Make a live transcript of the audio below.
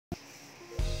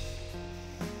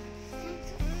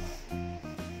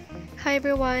Hi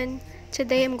everyone,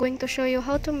 today I'm going to show you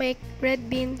how to make red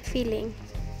bean filling.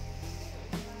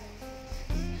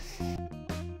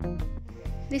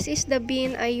 This is the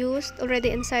bean I used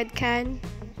already inside can.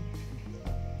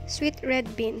 Sweet red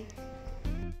bean.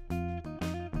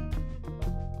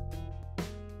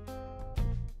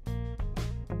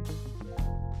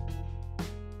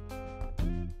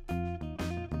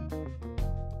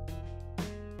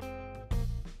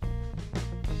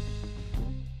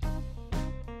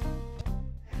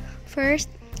 First,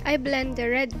 I blend the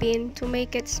red bean to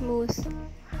make it smooth.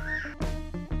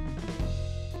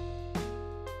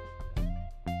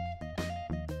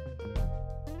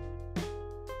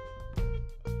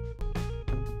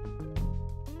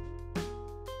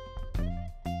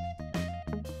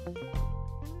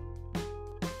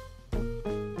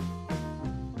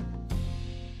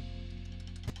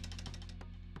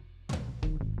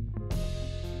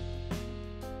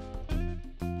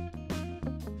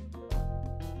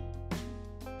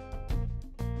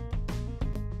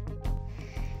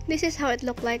 This is how it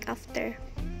looked like after.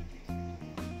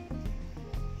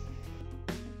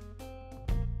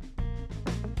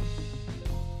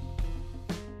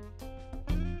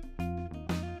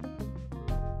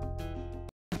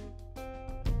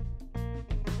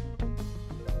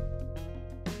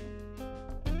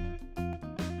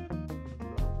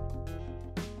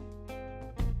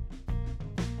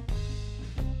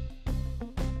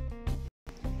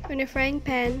 On a frying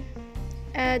pan,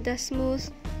 add the smooth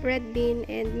red bean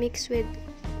and mix with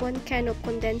 1 can of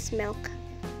condensed milk.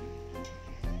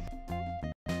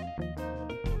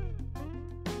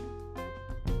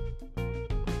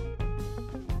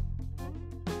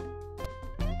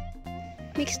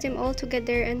 Mix them all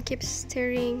together and keep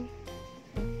stirring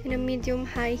in a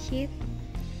medium-high heat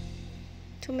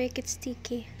to make it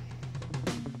sticky.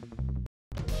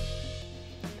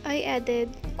 I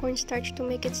added cornstarch to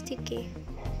make it sticky.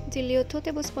 Dilute 2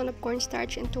 tablespoons of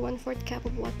cornstarch into 1/4 cup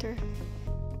of water.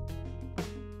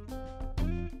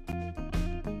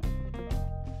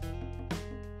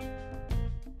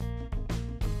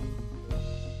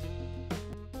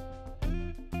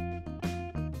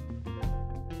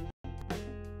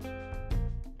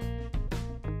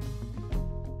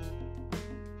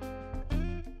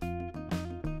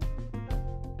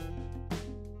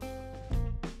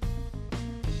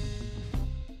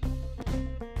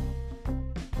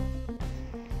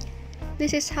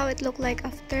 This is how it looked like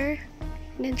after,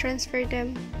 and then transfer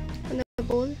them on a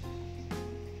bowl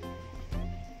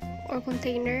or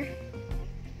container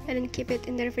and then keep it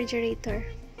in the refrigerator.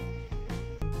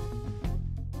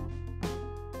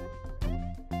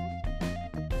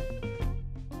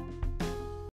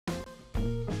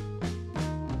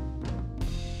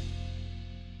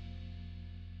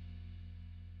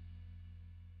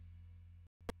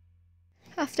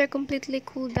 After completely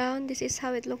cooled down, this is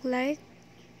how it looked like.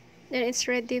 Then it's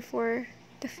ready for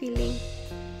the filling.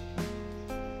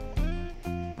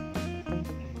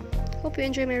 Hope you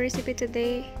enjoy my recipe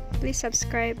today. Please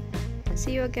subscribe.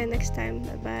 See you again next time.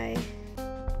 Bye bye.